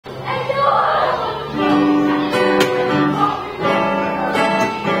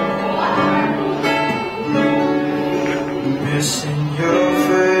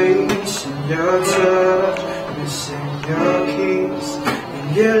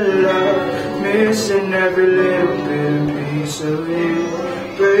love, missing every little bit of piece of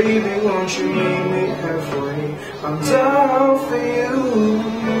it. Baby, won't you meet me halfway? I'm down for you.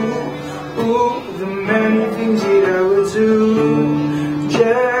 Ooh, the many things that I would do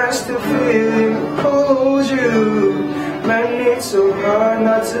just to feel you, hold you. Man, it's so hard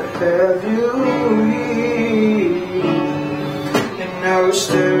not to have you here. And I was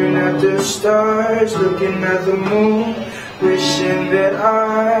staring at the stars, looking at the moon, wishing that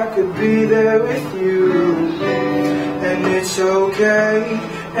I could be there with you. And it's okay,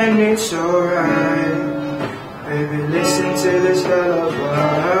 and it's alright. Baby, listen to this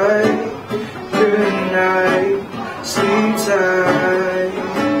lullaby. Good night, sleep tight,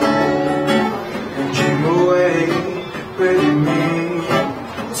 and dream away with me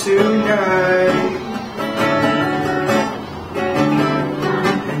tonight.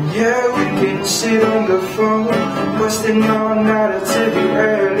 And yeah, we can sit on the phone, busting all night until the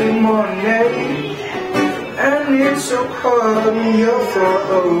early morning. And it's so hard when you're far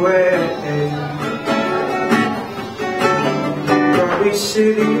away. Probably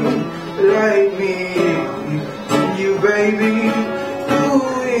sitting like me, and you, baby, ooh,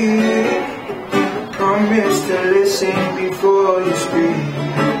 promise to listen before you speak.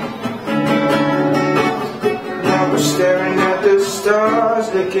 I was staring at the stars,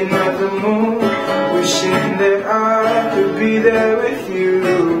 looking at the moon, wishing that I could be there with you.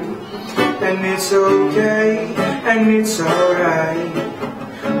 And it's okay, and it's alright.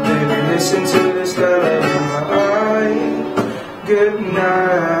 Baby, listen to this lullaby. Good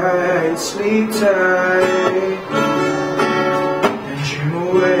night, sleep tight, and dream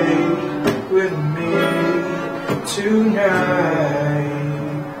away with me tonight.